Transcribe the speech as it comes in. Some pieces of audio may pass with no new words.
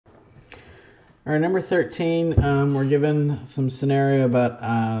All right, number 13, we're given some scenario about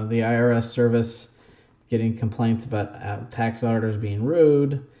the IRS service getting complaints about tax auditors being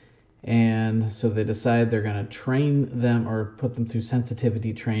rude. And so they decide they're going to train them or put them through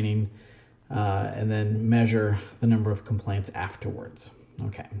sensitivity training and then measure the number of complaints afterwards.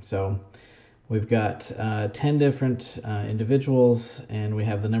 Okay, so we've got 10 different individuals, and we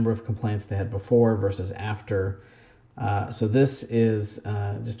have the number of complaints they had before versus after. So this is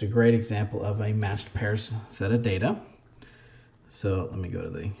just a great example of a matched pairs set of data. So let me go to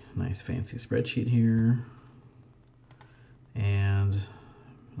the nice fancy spreadsheet here. And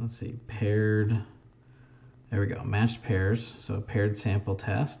let's see, paired, there we go, matched pairs, so paired sample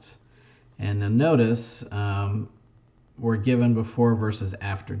tests. And now notice we're given before versus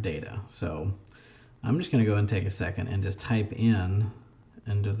after data. So I'm just going to go and take a second and just type in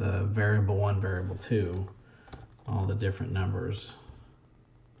into the variable 1, variable 2, all the different numbers.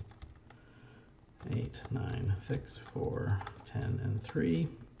 8, 9, 6, 4, 10, and 3.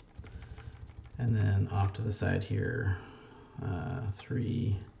 And then off to the side here,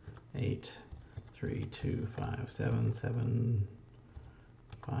 3, 8, 3, 2, 5, 7, 7,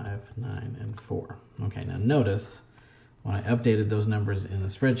 5, 9, and 4. Okay, now notice when I updated those numbers in the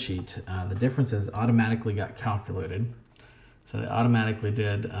spreadsheet, the differences automatically got calculated. So they automatically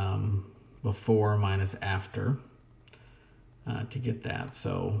did before minus after to get that.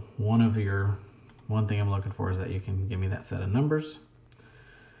 So one thing I'm looking for is that you can give me that set of numbers.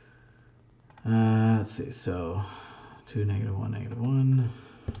 Let's see, so 2, negative 1, negative 1.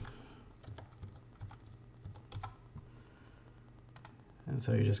 And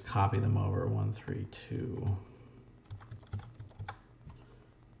so you just copy them over, 1, 3, 2.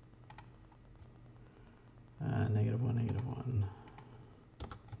 Negative 1, negative 1.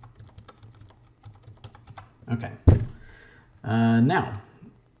 Okay. Now,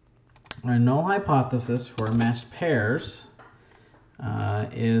 our null hypothesis for matched pairs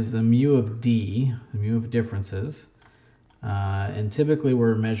is the mu of D, the mu of differences. And typically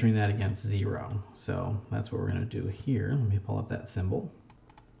we're measuring that against 0. So that's what we're going to do here. Let me pull up that symbol.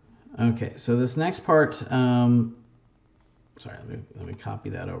 Okay, so this next part, sorry, let me copy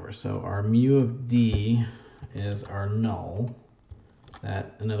that over. So our mu of D is our null.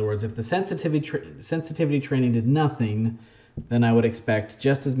 That, in other words, if the sensitivity training did nothing, then I would expect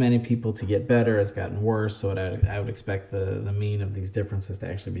just as many people to get better as gotten worse. So I would expect the mean of these differences to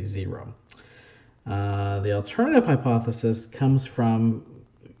actually be 0. The alternative hypothesis comes from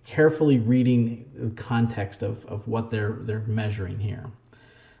carefully reading the context of what they're measuring here.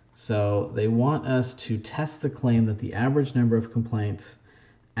 So they want us to test the claim that the average number of complaints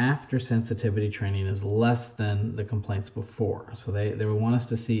after sensitivity training is less than the complaints before. So they want us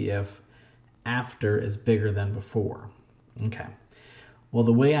to see if after is bigger than before. Okay. Well,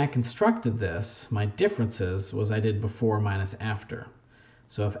 the way I constructed this, my differences was I did before minus after.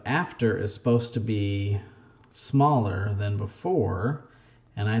 So if after is supposed to be smaller than before,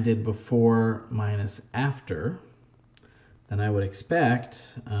 and I did before minus after, then I would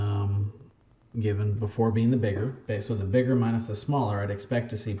expect, given before being the bigger, so the bigger minus the smaller, I'd expect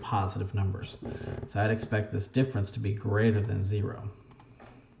to see positive numbers. So I'd expect this difference to be greater than 0.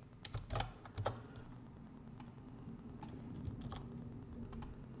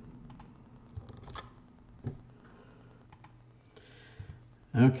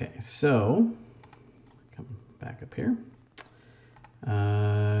 Okay, so come back up here.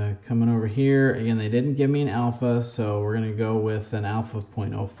 Coming over here, again, they didn't give me an alpha, so we're going to go with an alpha of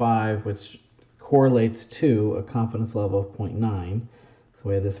 0.05, which correlates to a confidence level of 0.9. That's the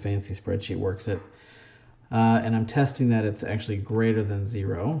way this fancy spreadsheet works it. And I'm testing that it's actually greater than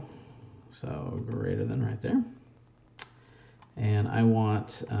 0. So greater than right there. And I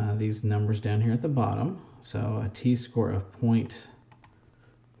want these numbers down here at the bottom. So a t-score of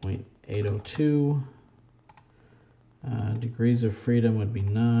 0.802. Degrees of freedom would be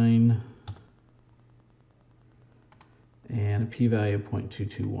 9. And a p-value of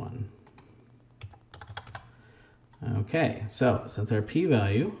 0.221. Okay, so since our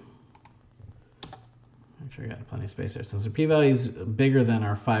p-value, make sure I got plenty of space there. Since our p-value is bigger than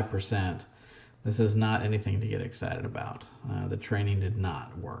our 5%, this is not anything to get excited about. The training did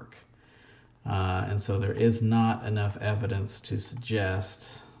not work. And so there is not enough evidence to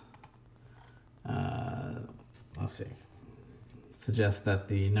suggest, suggest that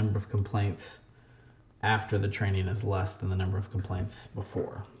the number of complaints after the training is less than the number of complaints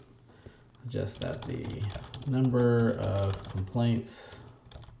before. Suggest that the number of complaints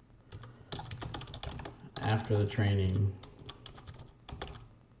after the training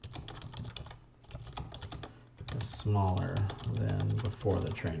is smaller than before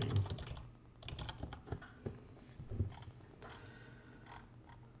the training.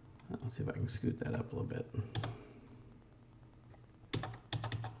 Let's see if I can scoot that up a little bit.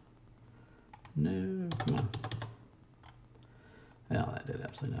 No, come on. Well, that did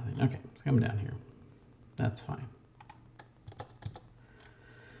absolutely nothing. Okay, it's coming down here. That's fine.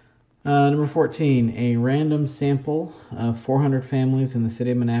 Number 14, a random sample of 400 families in the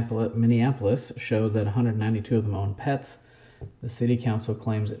city of Minneapolis showed that 192 of them own pets. The city council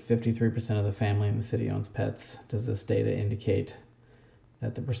claims that 53% of the family in the city owns pets. Does this data indicate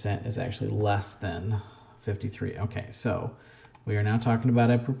that the percent is actually less than 53? Okay, so we are now talking about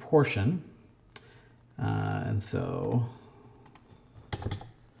a proportion. And so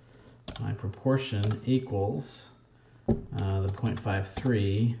my proportion equals the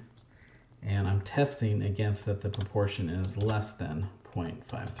 0.53, and I'm testing against that the proportion is less than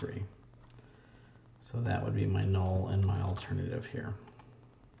 0.53. So that would be my null and my alternative here.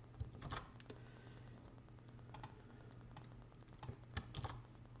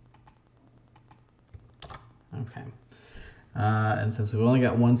 Okay. And since we've only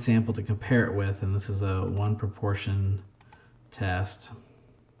got one sample to compare it with, and this is a one proportion test,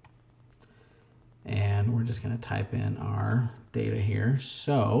 and we're just going to type in our data here.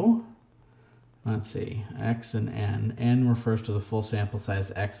 So let's see, X and N. N refers to the full sample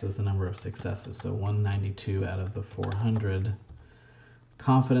size. X is the number of successes. So 192 out of the 400.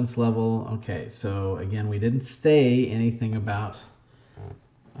 Confidence level. Okay, so again, we didn't say anything about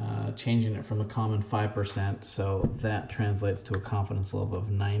changing it from a common 5%. So that translates to a confidence level of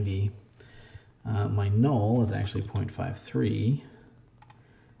 90. My null is actually 0.53.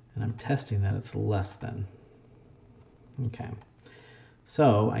 And I'm testing that it's less than. Okay,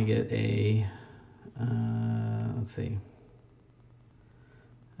 so I get a, let's see,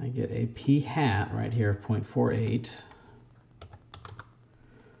 I get a p hat right here of 0.48. In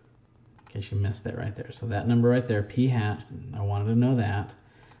case you missed that right there. So that number right there, p hat, I wanted to know that.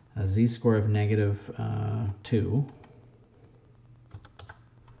 A z-score of -2.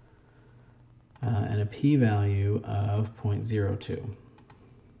 And a p-value of 0.02.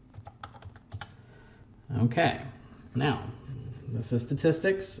 Okay, now this is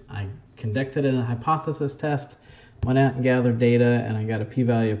statistics. I conducted a hypothesis test, went out and gathered data, and I got a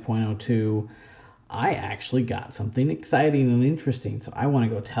p-value of 0.02. I actually got something exciting and interesting, so I want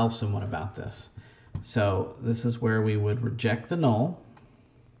to go tell someone about this. So this is where we would reject the null.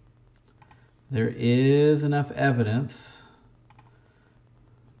 There is enough evidence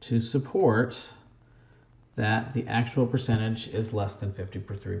to support that the actual percentage is less than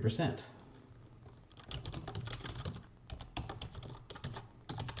 53%.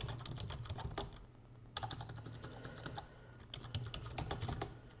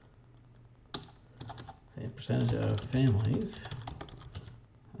 Percentage of families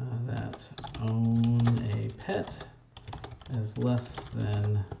that own a pet is less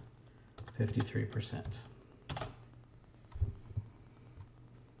than 53%.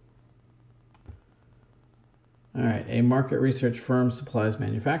 All right, a market research firm supplies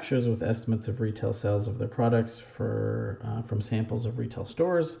manufacturers with estimates of retail sales of their products from samples of retail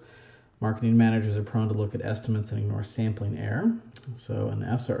stores. Marketing managers are prone to look at estimates and ignore sampling error. So an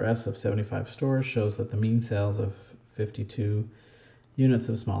SRS of 75 stores shows that the mean sales of 52 units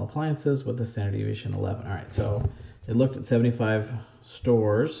of small appliances with a standard deviation 11. All right, so they looked at 75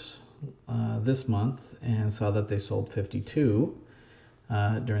 stores this month and saw that they sold 52.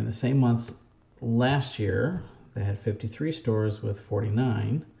 During the same month last year, they had 53 stores with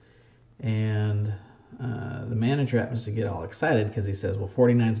 49, and the manager happens to get all excited because he says, well,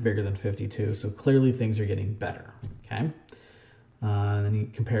 49 is bigger than 52, so clearly things are getting better, okay? And then he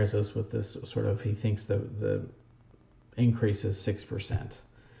compares us with this sort of, he thinks the increase is 6%,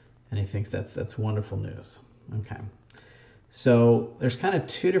 and he thinks that's wonderful news, okay? So there's kind of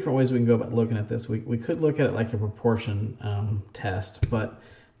two different ways we can go about looking at this. We could look at it like a proportion test, but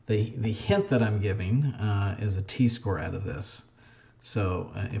the hint that I'm giving is a t-score out of this.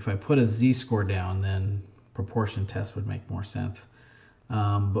 So if I put a z-score down, then proportion test would make more sense.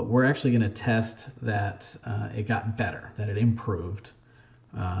 But we're actually going to test that it got better, that it improved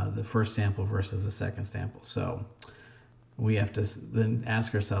the first sample versus the second sample. So we have to then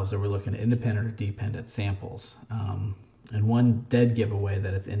ask ourselves, are we looking at independent or dependent samples? And one dead giveaway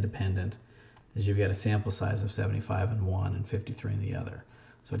that it's independent is you've got a sample size of 75 in one and 53 in the other.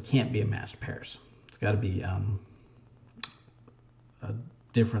 So it can't be a matched pairs. It's got to be a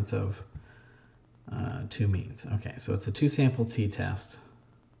difference of two means. Okay, so it's a two sample t-test,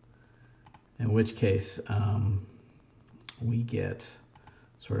 in which case we get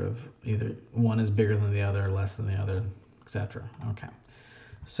sort of either one is bigger than the other, less than the other, etc. Okay,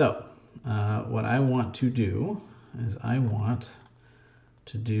 so what I want to do is I want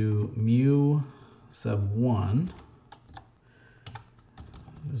to do mu sub 1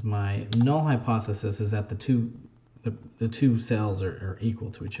 is my null hypothesis is that the two cells are equal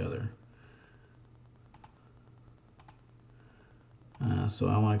to each other. So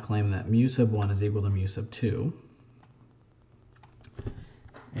I want to claim that mu sub 1 is equal to mu sub 2.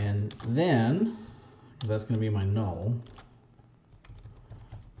 And then, that's going to be my null.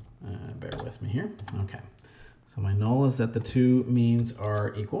 Bear with me here. Okay. So my null is that the two means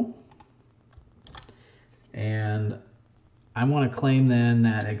are equal. And I want to claim then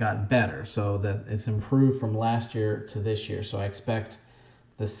that it got better, so that it's improved from last year to this year. So I expect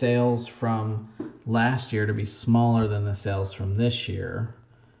the sales from last year to be smaller than the sales from this year.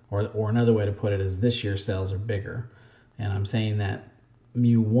 Or another way to put it is this year's sales are bigger. And I'm saying that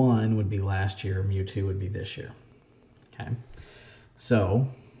mu1 would be last year, mu2 would be this year. Okay. So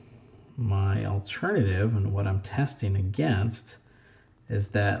my alternative and what I'm testing against is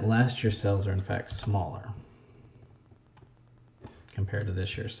that last year's sales are in fact smaller compared to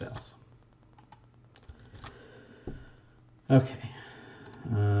this year's sales. Okay,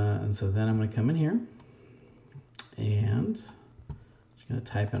 and so then I'm going to come in here and just going to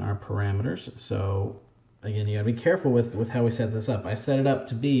type in our parameters. So again, you got to be careful with how we set this up. I set it up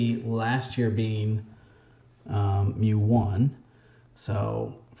to be last year being mu1.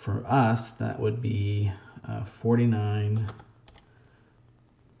 So for us, that would be 49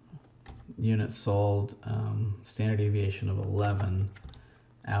 units sold, standard deviation of 11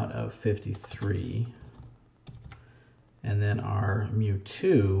 out of 53. And then our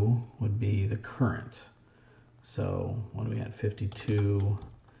mu2 would be the current. So what do we have? 52,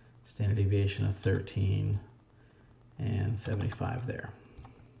 standard deviation of 13, and 75 there.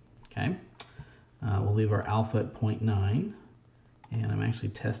 Okay. We'll leave our alpha at 0.9. And I'm actually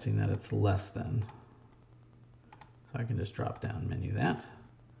testing that it's less than. So I can just drop down menu that.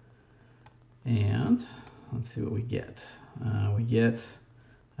 And let's see what we get. We get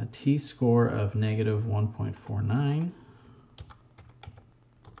a t-score of negative 1.49.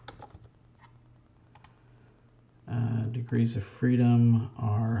 Degrees of freedom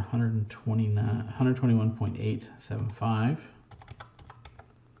are 121.875.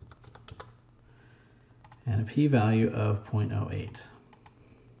 And a p-value of 0.08.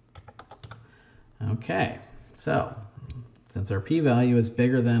 Okay, so since our p-value is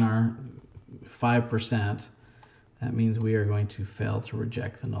bigger than our 5%, that means we are going to fail to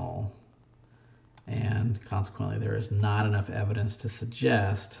reject the null. And consequently, there is not enough evidence to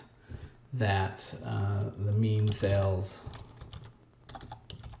suggest that the mean sales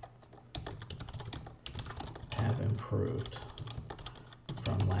have improved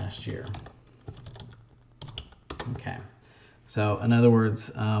from last year. Okay, so in other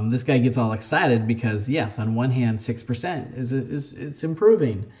words, this guy gets all excited because yes, on one hand, 6% is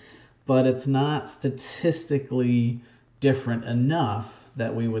improving, but it's not statistically different enough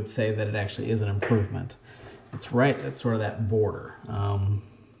that we would say that it actually is an improvement. It's right at sort of that border.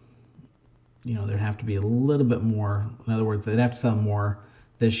 You know, there'd have to be a little bit more. In other words, they'd have to sell more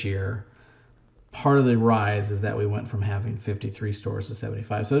this year. Part of the rise is that we went from having 53 stores to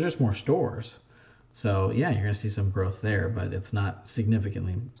 75, so there's just more stores. So yeah, you're going to see some growth there, but it's not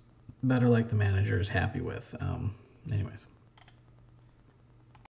significantly better like the manager is happy with. Anyways.